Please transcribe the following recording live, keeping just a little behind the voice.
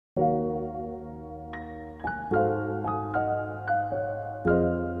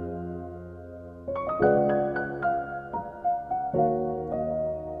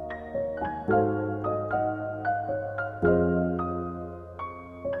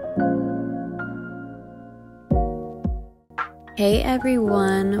Hey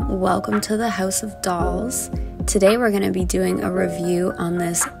everyone, welcome to the House of Dolls. Today we're going to be doing a review on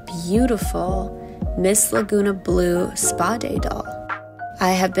this beautiful Miss Lagoona Blue Spa Day doll.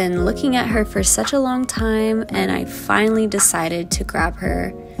 I have been looking at her for such a long time and I finally decided to grab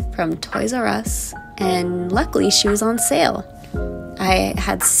her from Toys R Us, and luckily she was on sale. I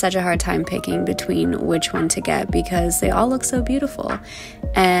had such a hard time picking between which one to get because they all look so beautiful.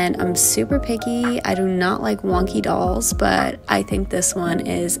 And I'm super picky. I do not like wonky dolls, but I think this one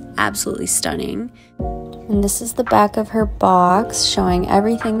is absolutely stunning. And this is the back of her box showing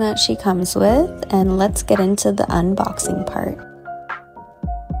everything that she comes with. And let's get into the unboxing part.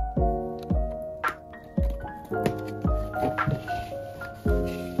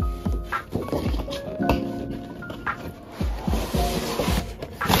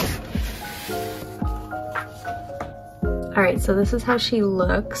 Alright, so this is how she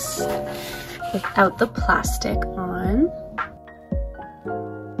looks without the plastic on.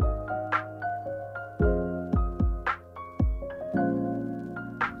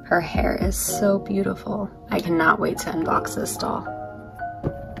 Her hair is so beautiful. I cannot wait to unbox this doll.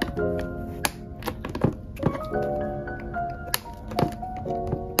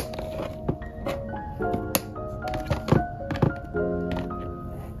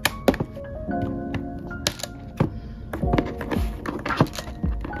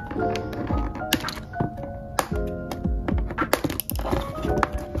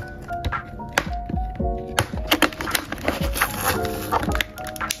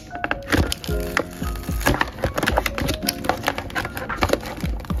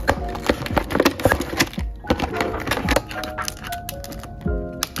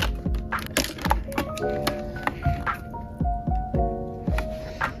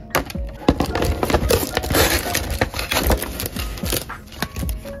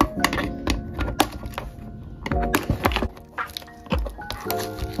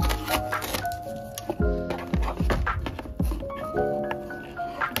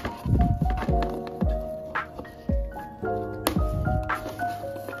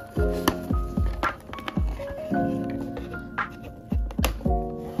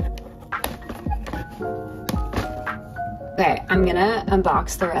 Okay, I'm gonna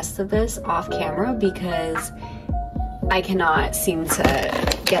unbox the rest of this off camera because I cannot seem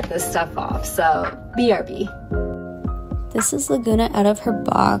to get this stuff off, so BRB. This is Lagoona out of her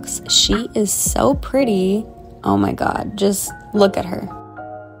box. She is so pretty. Oh my god, just look at her.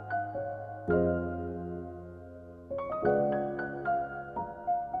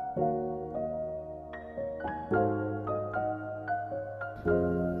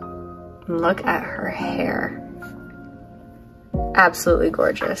 Look at her hair. Absolutely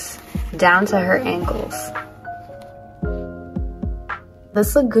gorgeous, down to her ankles.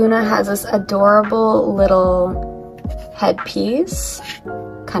 This Lagoona has this adorable little headpiece,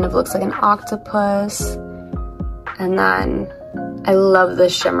 kind of looks like an octopus, and then I love the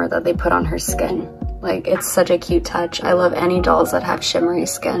shimmer that they put on her skin. Like, it's such a cute touch. I love any dolls that have shimmery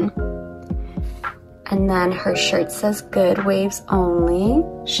skin. And then her shirt says good waves only.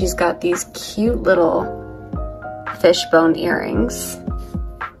 She's got these cute little fishbone earrings.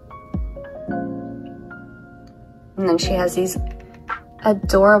 And then she has these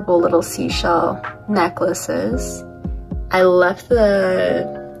adorable little seashell necklaces. I left the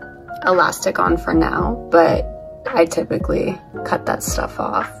elastic on for now, but I typically cut that stuff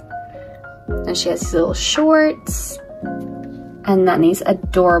off. And she has these little shorts, and then these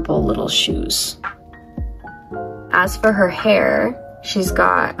adorable little shoes. As for her hair, she's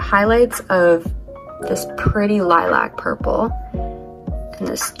got highlights of this pretty lilac purple and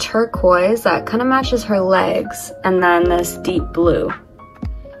this turquoise that kind of matches her legs, and then this deep blue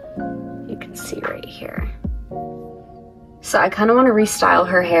you can see right here. So I kind of want to restyle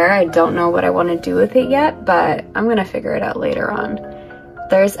her hair. I don't know what I want to do with it yet, but I'm gonna figure it out later on.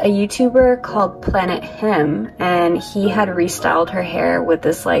 There's a YouTuber called Planet Him, and he had restyled her hair with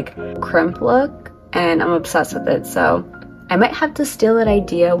this like crimp look, and I'm obsessed with it, so I might have to steal that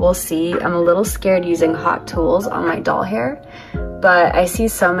idea, we'll see. I'm a little scared using hot tools on my doll hair, but I see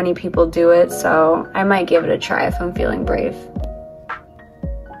so many people do it, so I might give it a try if I'm feeling brave.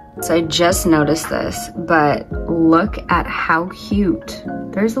 So I just noticed this, but look at how cute.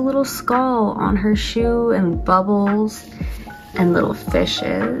 There's a little skull on her shoe and bubbles and little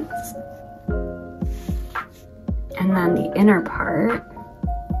fishes. And then the inner part,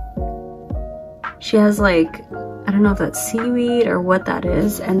 she has like, I don't know if that's seaweed or what that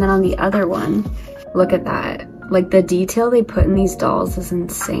is. And then on the other one, look at that. Like, the detail they put in these dolls is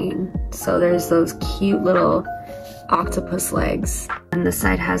insane. So there's those cute little octopus legs, and this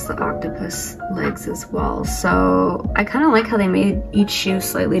side has the octopus legs as well. So I kind of like how they made each shoe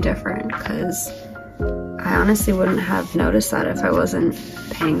slightly different, because I honestly wouldn't have noticed that if I wasn't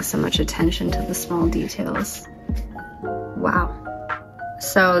paying so much attention to the small details. Wow.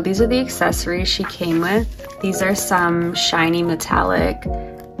 So these are the accessories she came with. These are some shiny metallic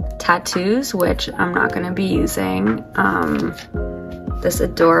tattoos, which I'm not going to be using. This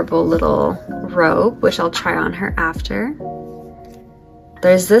adorable little robe, which I'll try on her after.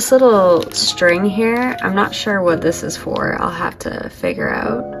 There's this little string here. I'm not sure what this is for. I'll have to figure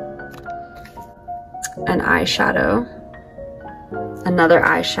out. An eyeshadow. Another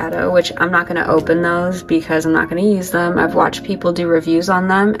eyeshadow, which I'm not going to open those because I'm not going to use them. I've watched people do reviews on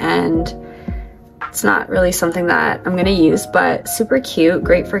them and it's not really something that I'm going to use, but super cute,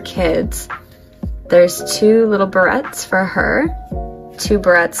 great for kids. There's two little barrettes for her. Two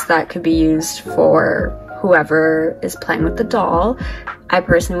barrettes that could be used for whoever is playing with the doll. I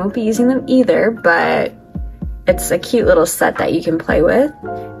personally won't be using them either, but it's a cute little set that you can play with.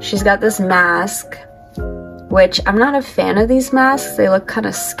 She's got this mask, which I'm not a fan of these masks. They look kind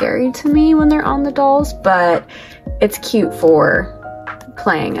of scary to me when they're on the dolls, but it's cute for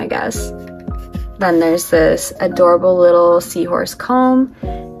playing, I guess. Then there's this adorable little seahorse comb,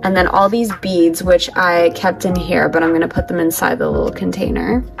 and then all these beads, which I kept in here, but I'm gonna put them inside the little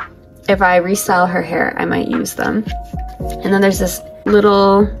container. If I resell her hair, I might use them. And then there's this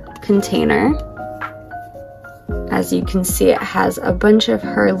little container. As you can see, it has a bunch of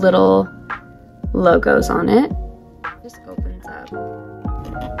her little logos on it. Just opens up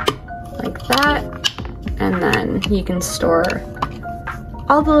like that, and then you can store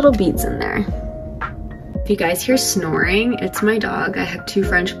all the little beads in there. If you guys hear snoring, it's my dog. I have two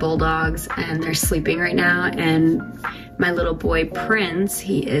French bulldogs and they're sleeping right now, and my little boy Prince,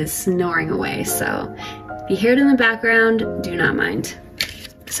 he is snoring away, so if you hear it in the background, do not mind.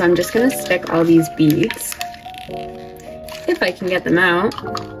 So I'm just gonna stick all these beads, if I can get them out,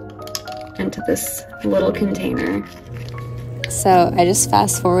 into this little container. So I just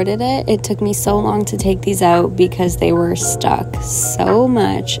fast forwarded it. It took me so long to take these out because they were stuck so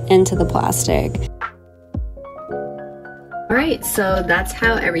much into the plastic. Alright, so that's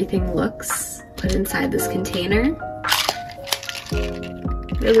how everything looks put inside this container.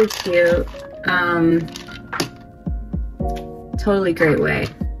 Really cute. Totally great way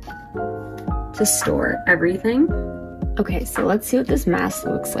to store everything. Okay, so let's see what this mask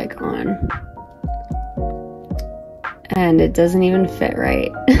looks like on. And it doesn't even fit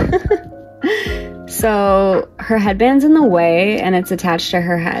right. So her headband's in the way and it's attached to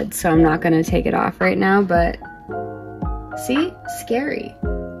her head, so I'm not gonna take it off right now, but see? Scary.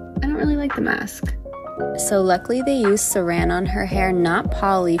 I don't really like the mask. So luckily they used saran on her hair, not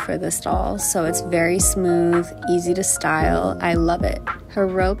poly, for this doll, so it's very smooth, easy to style. I love it. Her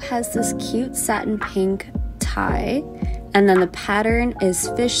robe has this cute satin pink tie, and then the pattern is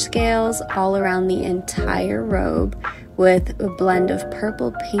fish scales all around the entire robe with a blend of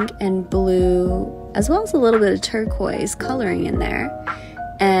purple, pink, and blue, as well as a little bit of turquoise coloring in there.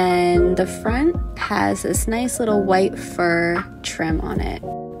 And the front has this nice little white fur trim on it,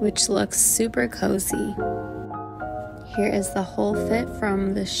 which looks super cozy. Here is the whole fit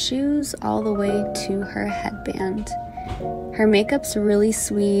from the shoes all the way to her headband. Her makeup's really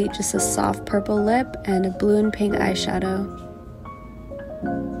sweet, just a soft purple lip and a blue and pink eyeshadow.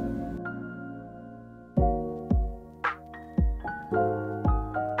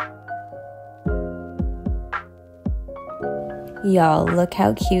 Y'all, look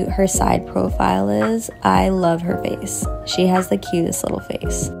how cute her side profile is. I love her face. She has the cutest little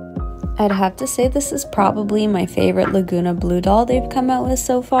face. I'd have to say this is probably my favorite Lagoona Blue doll they've come out with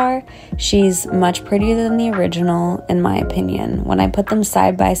so far. She's much prettier than the original, in my opinion. When I put them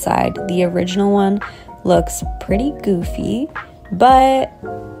side by side, the original one looks pretty goofy, but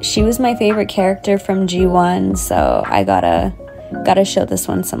she was my favorite character from G1, so I gotta show this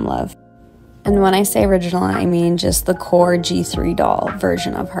one some love. And when I say original, I mean just the core G3 doll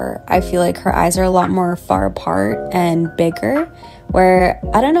version of her. I feel like her eyes are a lot more far apart and bigger, where,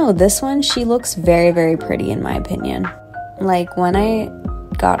 I don't know, this one, she looks very, very pretty in my opinion. Like, when I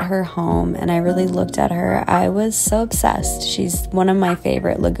got her home and I really looked at her, I was so obsessed. She's one of my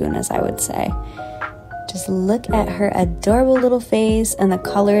favorite Lagoonas, I would say. Just look at her adorable little face, and the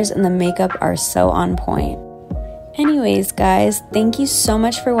colors and the makeup are so on point. Anyways, guys, thank you so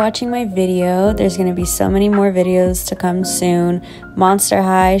much for watching my video. There's going to be so many more videos to come soon. Monster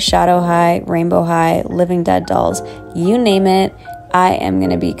High, Shadow High, Rainbow High, Living Dead dolls, you name it. I am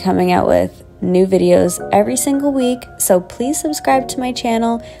going to be coming out with new videos every single week, so please subscribe to my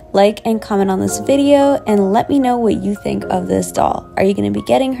channel, like and comment on this video, and let me know what you think of this doll. Are you going to be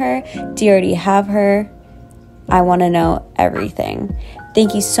getting her? Do you already have her? I want to know everything.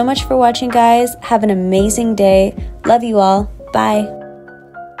 Thank you so much for watching, guys. Have an amazing day. Love you all. Bye.